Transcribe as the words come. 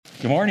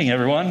Good morning,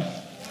 everyone.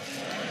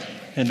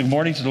 And good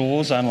morning to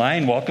those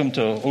online. Welcome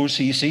to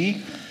OCC.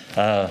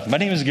 My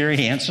name is Gary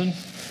Hanson.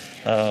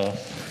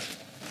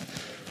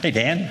 Hey,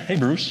 Dan. Hey,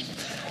 Bruce.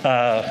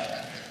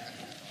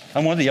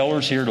 I'm one of the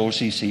elders here at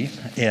OCC.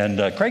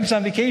 And Craig's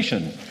on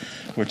vacation,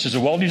 which is a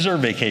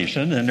well-deserved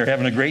vacation, and they're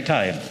having a great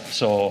time.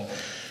 So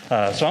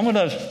I'm going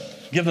to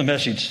give the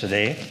message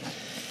today.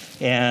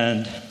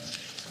 And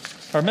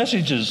our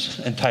message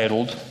is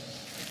entitled,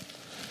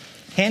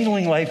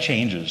 Handling Life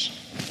Changes.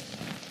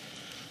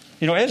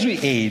 You know, as we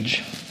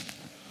age,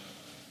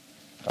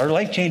 our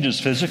life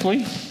changes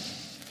physically,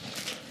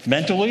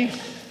 mentally,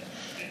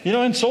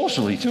 and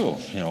socially too,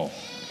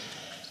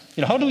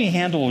 how do we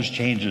handle those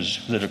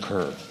changes that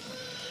occur?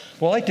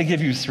 Well, I'd like to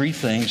give you three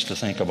things to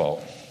think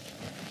about.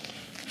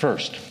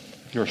 First,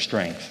 your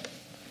strength.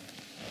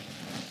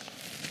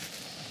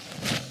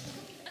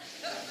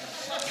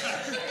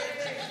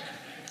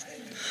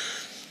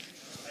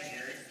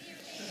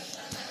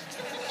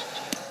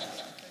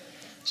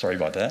 Sorry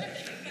about that.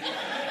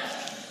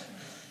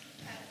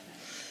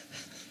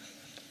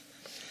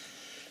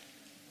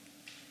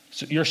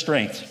 So your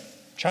strength,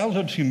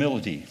 childhood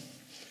humility.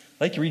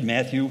 I'd like to read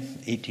Matthew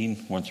 18,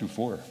 1 through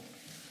 4.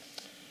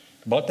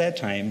 About that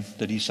time,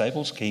 the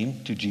disciples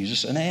came to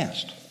Jesus and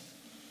asked,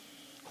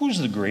 "Who's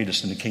the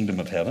greatest in the kingdom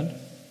of heaven?"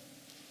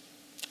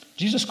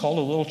 Jesus called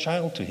a little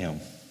child to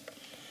him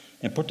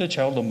and put the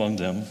child among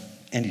them,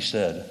 and he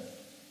said,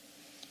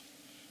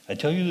 "I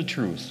tell you the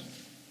truth.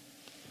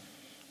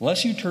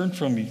 Unless you turn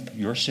from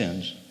your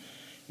sins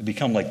and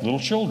become like little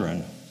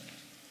children,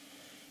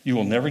 you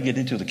will never get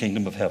into the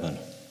kingdom of heaven.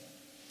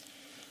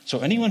 So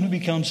anyone who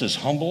becomes as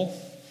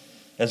humble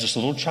as this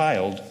little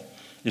child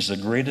is the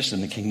greatest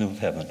in the kingdom of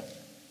heaven."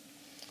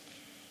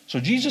 So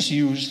Jesus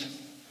used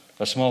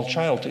a small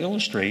child to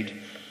illustrate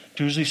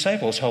to his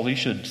disciples how they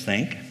should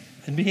think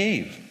and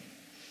behave.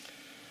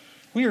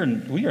 We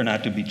are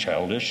not to be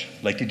childish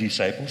like the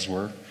disciples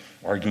were,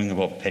 arguing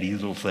about petty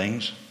little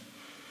things,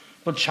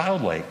 but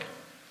childlike,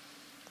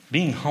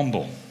 being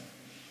humble,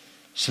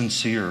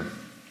 sincere,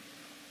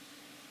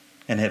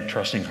 and have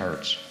trusting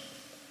hearts.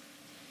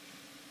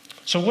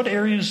 So what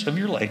areas of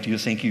your life do you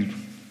think you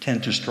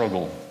tend to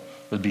struggle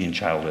with being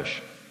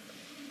childish?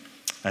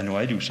 I know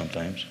I do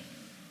sometimes.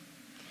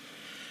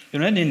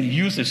 And in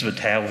youth is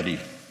vitality,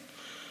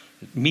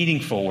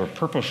 meaningful or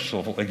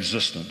purposeful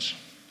existence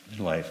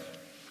in life.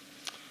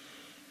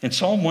 And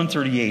Psalm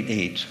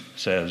 138:8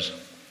 says,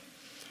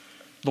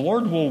 "The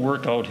Lord will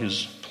work out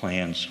his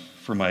plans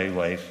for my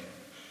life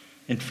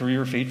and for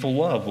your faithful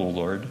love, O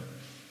Lord.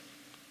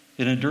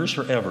 It endures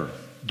forever.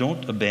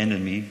 Don't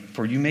abandon me,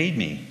 for you made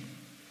me."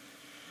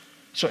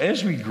 So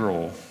as we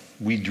grow,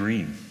 we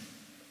dream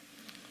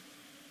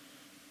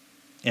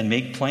and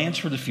make plans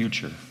for the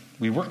future.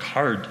 We work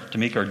hard to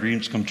make our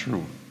dreams come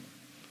true.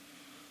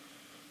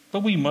 But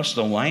we must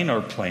align our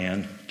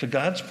plan to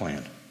God's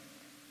plan.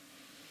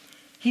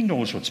 He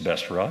knows what's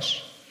best for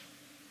us,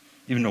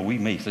 even though we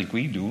may think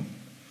we do.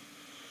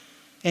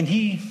 And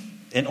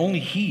only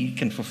He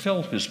can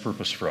fulfill His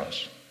purpose for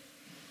us.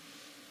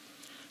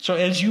 So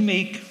as you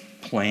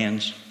make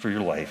plans for your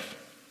life,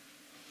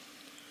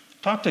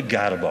 talk to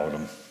God about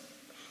them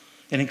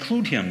and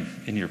include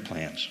Him in your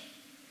plans,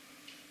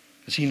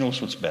 because He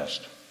knows what's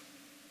best.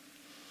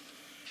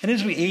 And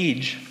as we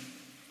age,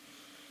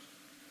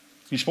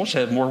 you're supposed to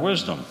have more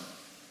wisdom.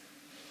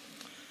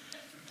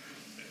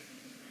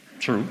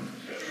 True.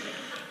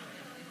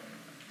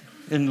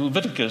 In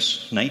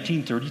Leviticus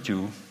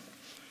 19:32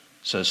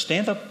 says,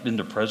 "Stand up in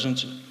the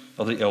presence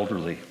of the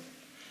elderly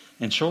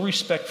and show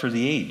respect for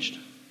the aged.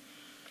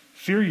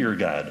 Fear your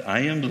God.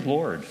 I am the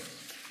Lord."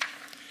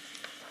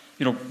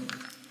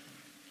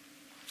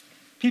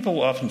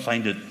 People often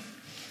find it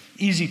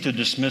easy to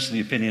dismiss the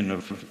opinion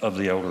of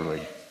the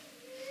elderly.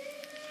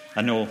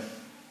 I know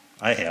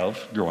I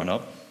have, growing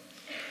up.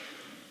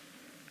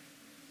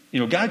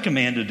 God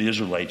commanded the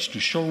Israelites to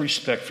show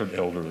respect for the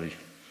elderly.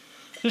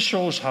 This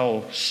shows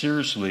how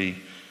seriously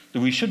that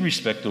we should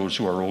respect those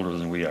who are older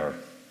than we are.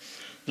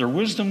 Their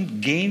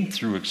wisdom gained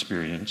through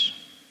experience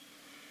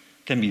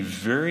can be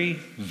very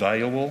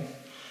valuable.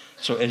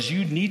 So as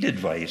you need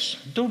advice,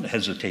 don't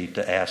hesitate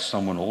to ask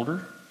someone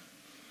older,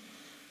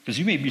 because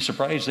you may be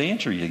surprised the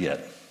answer you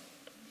get.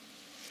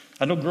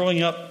 I know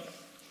growing up,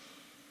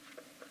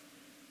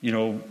 we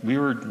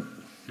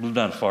lived on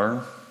a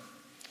farm,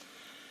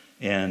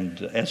 and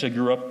as I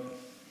grew up,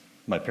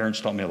 my parents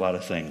taught me a lot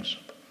of things.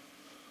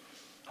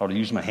 How to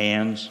use my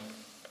hands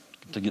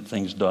to get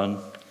things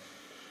done.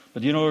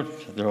 But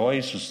they're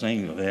always just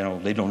saying,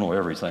 they don't know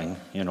everything,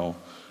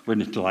 wait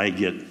until I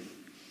get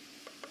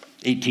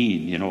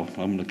 18, I'm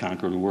going to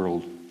conquer the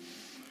world.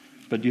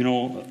 But,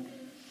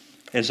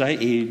 as I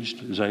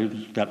aged, as I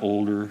got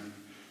older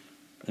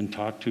and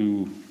talked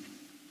to,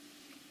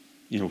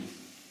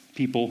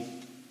 people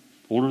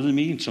older than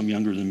me and some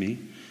younger than me,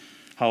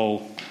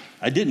 how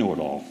I didn't know it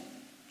all.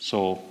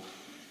 So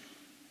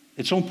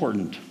it's so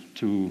important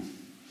to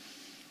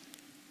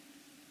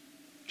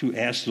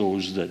ask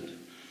those that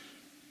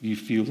you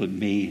feel that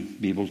may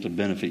be able to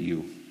benefit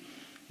you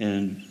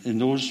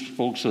And those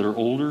folks that are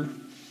older,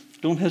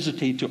 don't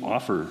hesitate to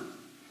offer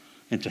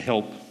and to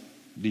help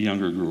the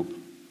younger group,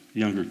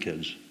 younger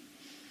kids.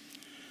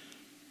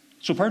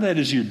 So part of that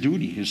is your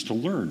duty, is to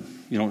learn.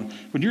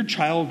 When you're a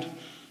child,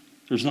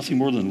 there's nothing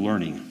more than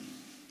learning.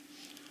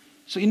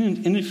 So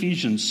in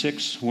Ephesians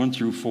 6, 1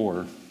 through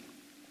 4,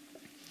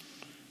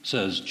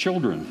 says,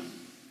 "Children,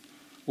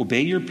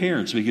 obey your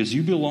parents because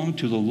you belong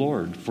to the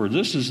Lord, for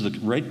this is the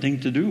right thing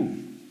to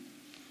do.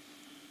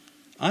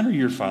 Honor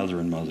your father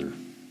and mother.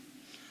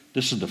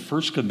 This is the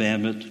first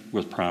commandment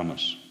with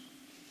promise.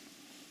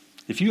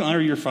 If you honor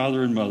your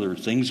father and mother,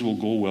 things will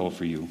go well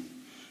for you,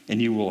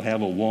 and you will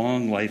have a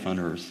long life on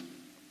earth.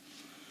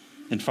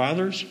 And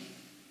fathers,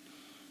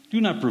 do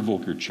not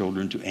provoke your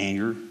children to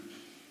anger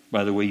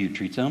by the way you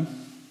treat them.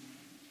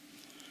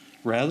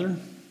 Rather,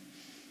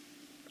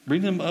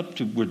 bring them up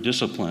with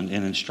discipline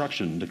and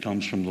instruction that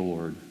comes from the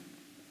Lord."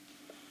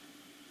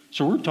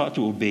 So we're taught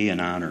to obey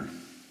and honor.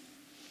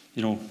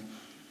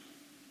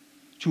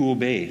 To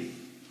obey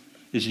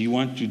is you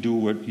want to do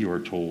what you are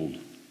told.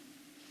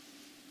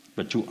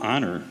 But to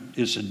honor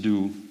is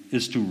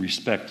to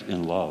respect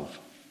and love.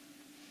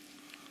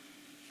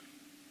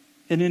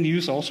 And in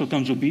youth also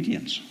comes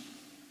obedience.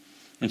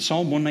 And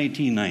Psalm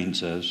 119:9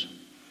 says,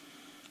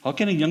 "How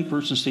can a young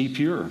person stay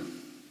pure?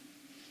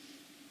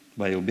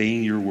 By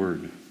obeying your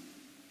word."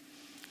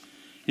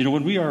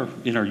 When we are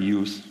in our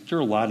youth, there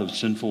are a lot of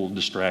sinful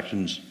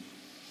distractions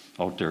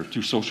out there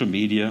through social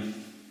media,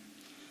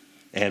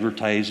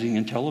 advertising,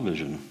 and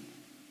television.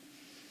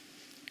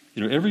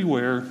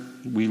 Everywhere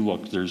we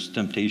look, there's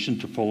temptation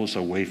to pull us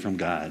away from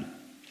God.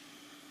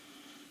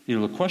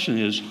 The question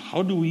is,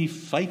 how do we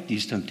fight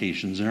these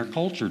temptations in our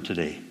culture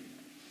today?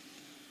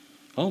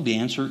 Well, the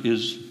answer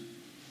is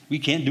we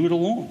can't do it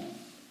alone.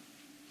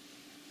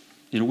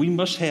 We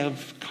must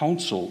have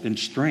counsel and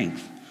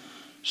strength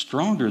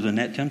stronger than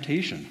that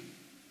temptation.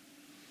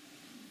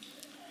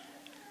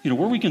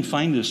 Where we can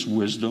find this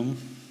wisdom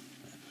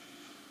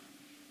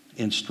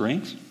and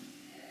strength?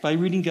 By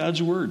reading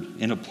God's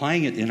word and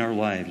applying it in our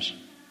lives.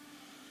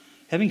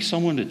 Having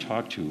someone to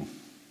talk to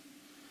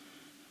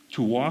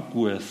walk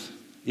with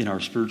in our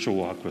spiritual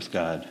walk with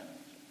God.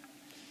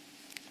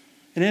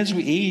 And as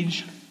we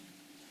age,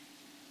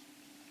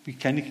 we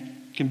kind of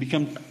can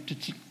become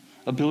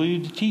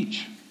ability to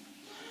teach.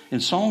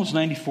 And Psalms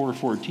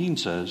 94:14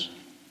 says,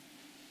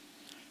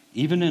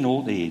 "Even in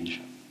old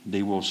age,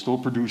 they will still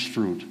produce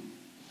fruit.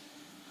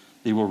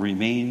 They will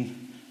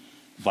remain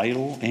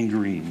vital and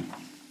green."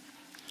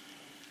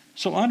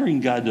 So honoring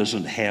God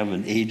doesn't have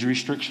an age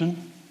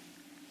restriction.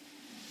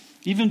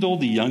 Even though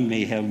the young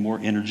may have more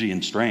energy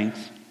and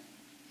strength,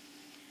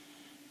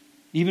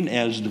 even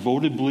as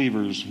devoted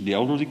believers, the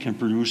elderly can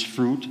produce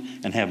fruit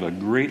and have a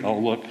great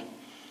outlook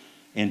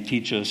and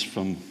teach us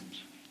from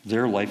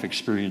their life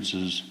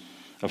experiences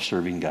of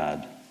serving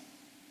God.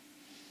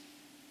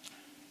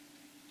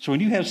 So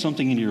when you have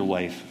something in your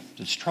life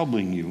that's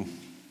troubling you,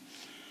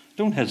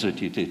 don't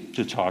hesitate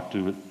to talk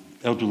to an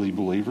elderly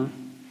believer.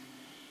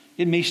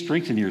 It may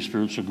strengthen your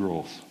spiritual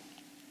growth.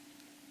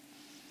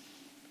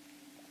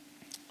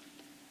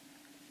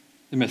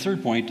 And my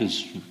third point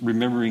is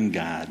remembering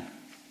God.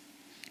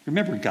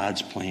 Remember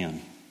God's plan.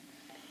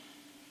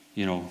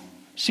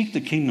 Seek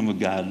the kingdom of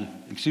God.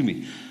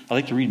 I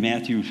like to read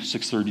Matthew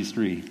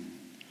 6:33.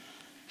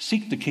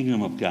 "Seek the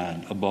kingdom of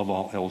God above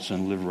all else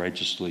and live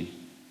righteously,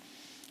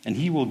 and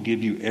he will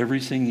give you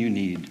everything you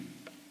need."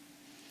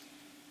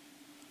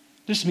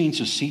 This means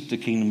to seek the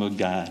kingdom of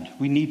God.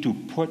 We need to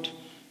put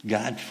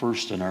God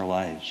first in our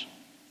lives.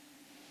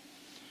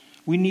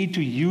 We need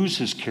to use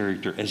his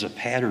character as a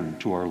pattern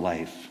to our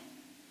life,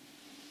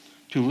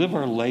 to live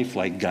our life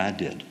like God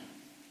did.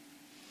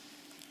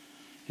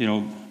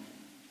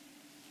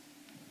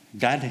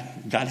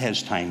 God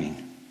has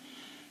timing.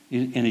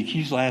 In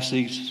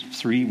Ecclesiastes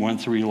 3, 1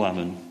 through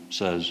 11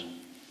 says,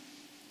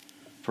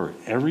 "For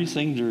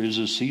everything there is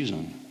a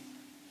season,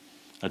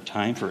 a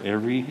time for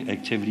every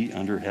activity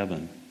under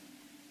heaven,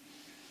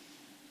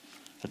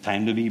 a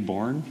time to be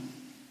born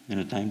and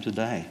a time to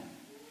die,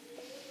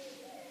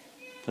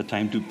 a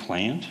time to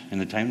plant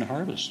and a time to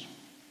harvest,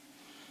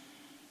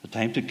 a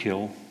time to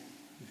kill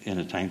and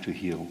a time to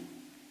heal,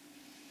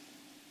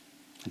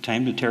 a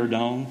time to tear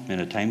down and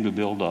a time to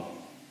build up,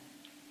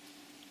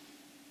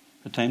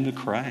 a time to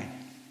cry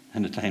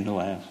and a time to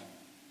laugh,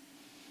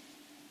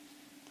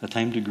 a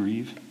time to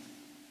grieve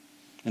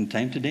and a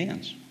time to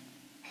dance,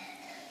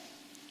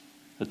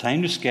 a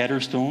time to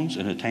scatter stones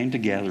and a time to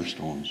gather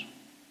stones,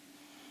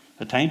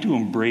 a time to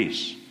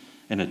embrace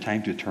and a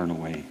time to turn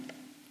away,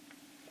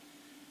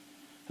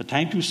 a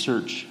time to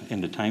search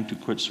and a time to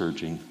quit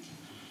searching,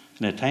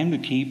 and a time to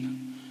keep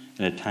and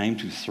a time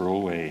to throw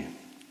away,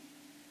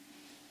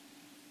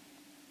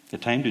 a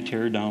time to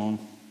tear down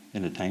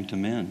and a time to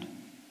mend,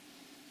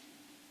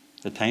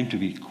 a time to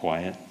be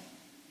quiet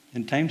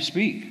and a time to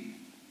speak,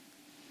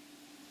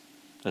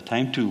 a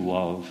time to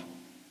love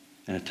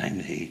and a time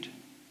to hate,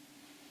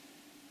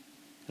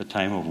 a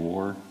time of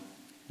war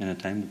and a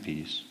time of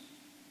peace.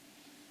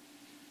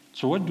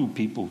 So what do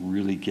people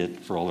really get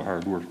for all their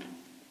hard work?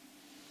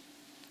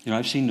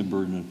 I've seen the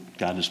burden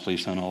God has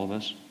placed on all of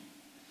us,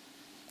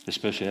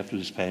 especially after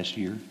this past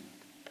year.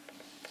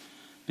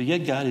 But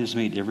yet God has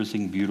made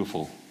everything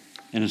beautiful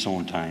in his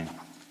own time.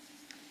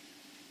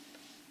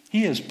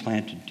 He has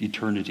planted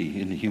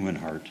eternity in the human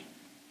heart.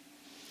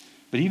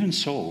 But even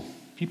so,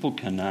 people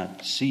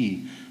cannot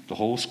see the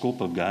whole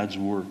scope of God's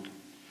work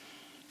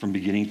from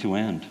beginning to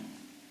end.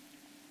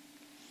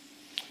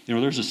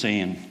 There's a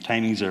saying,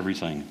 timing's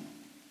everything.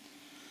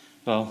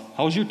 Well,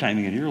 how's your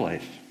timing in your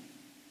life?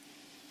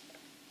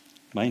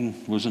 Mine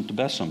wasn't the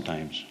best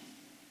sometimes.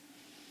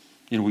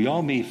 We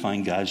all may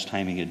find God's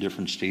timing at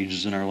different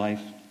stages in our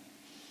life.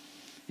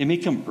 It may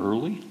come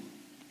early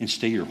and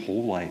stay your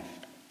whole life.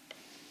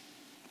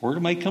 Or it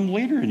might come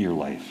later in your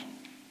life.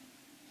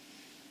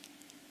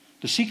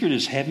 The secret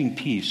is having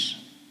peace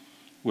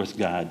with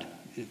God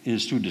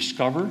is to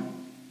discover,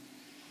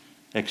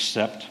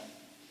 accept,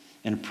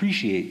 and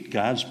appreciate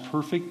God's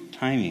perfect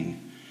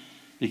timing,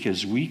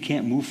 because we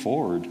can't move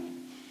forward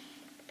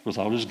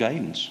without his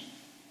guidance.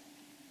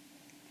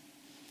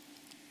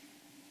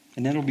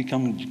 And then it'll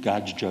become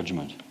God's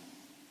judgment.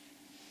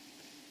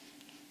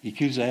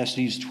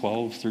 Ecclesiastes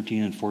 12,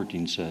 13, and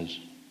 14 says,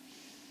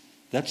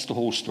 that's the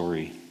whole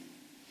story.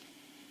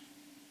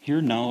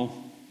 Here now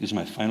is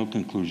my final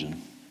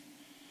conclusion.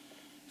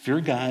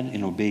 Fear God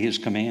and obey his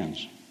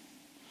commands,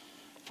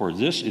 for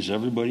this is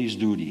everybody's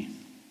duty.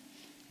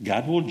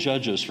 God will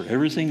judge us for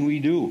everything we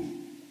do,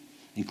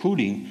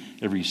 including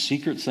every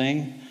secret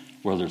thing,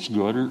 whether it's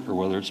good or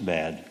whether it's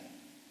bad.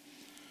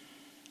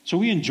 So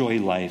we enjoy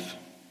life.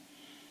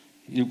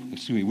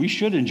 We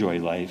should enjoy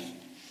life,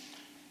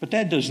 but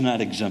that does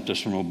not exempt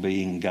us from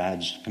obeying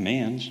God's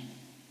commands.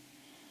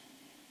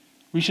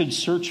 We should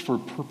search for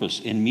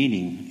purpose and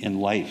meaning in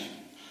life,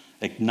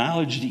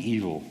 acknowledge the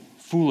evil,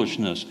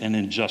 foolishness, and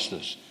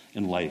injustice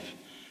in life,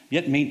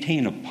 yet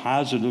maintain a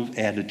positive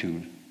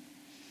attitude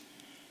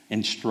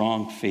and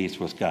strong faith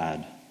with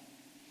God.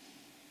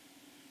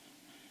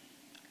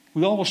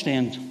 We all will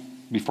stand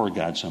before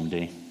God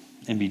someday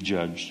and be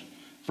judged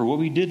for what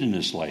we did in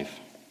this life.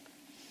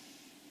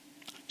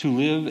 To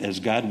live as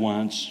God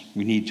wants,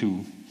 we need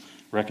to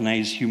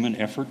recognize that human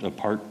effort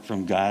apart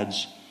from God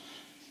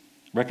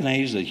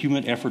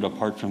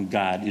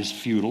is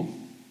futile.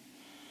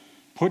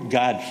 Put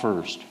God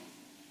first.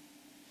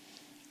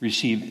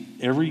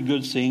 Receive every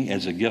good thing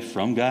as a gift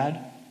from God.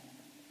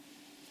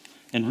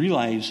 And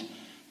realize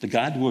that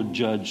God will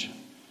judge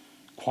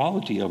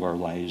quality of our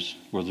lives,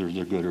 whether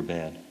they're good or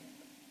bad.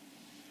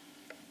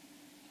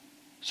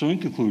 So in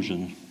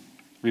conclusion,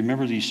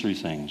 remember these three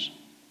things.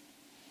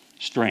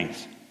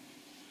 Strength.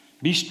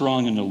 Be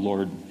strong in the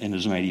Lord and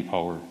his mighty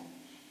power.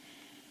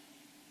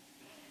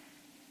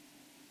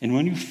 And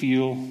when you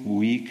feel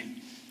weak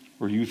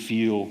or you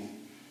feel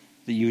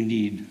that you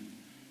need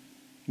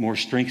more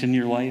strength in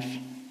your life,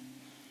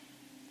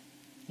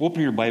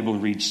 open your Bible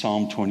and read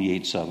Psalm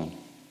 28:7.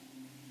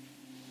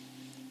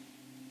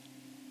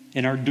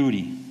 In our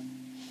duty,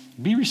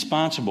 be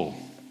responsible,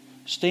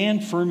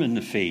 stand firm in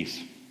the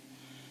faith,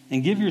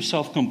 and give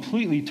yourself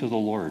completely to the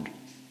Lord.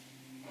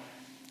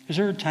 Because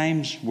there are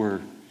times where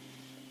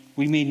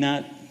we may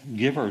not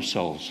give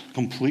ourselves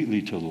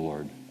completely to the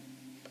Lord.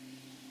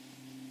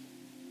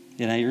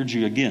 And I urge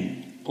you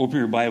again, open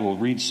your Bible,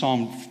 read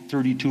Psalm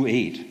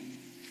 32:8.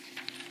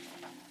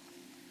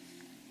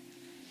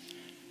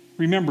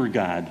 Remember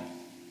God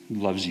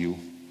loves you,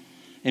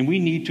 and we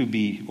need to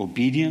be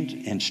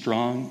obedient and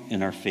strong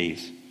in our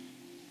faith.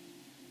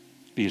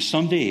 Because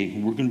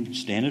someday we're going to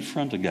stand in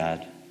front of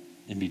God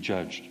and be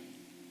judged.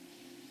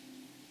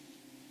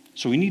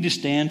 So we need to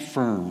stand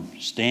firm,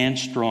 stand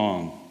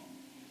strong.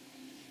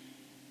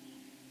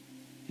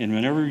 And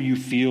whenever you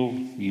feel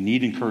you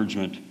need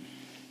encouragement,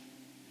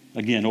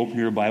 again, open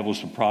your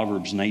Bibles to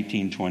Proverbs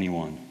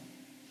 19:21, and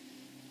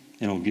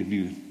it'll give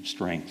you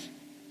strength.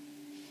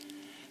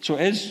 So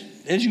as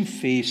you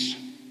face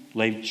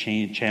life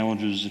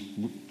challenges,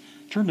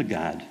 turn to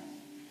God.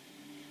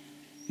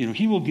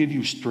 He will give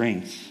you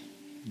strength,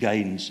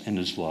 guidance, and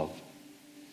his love.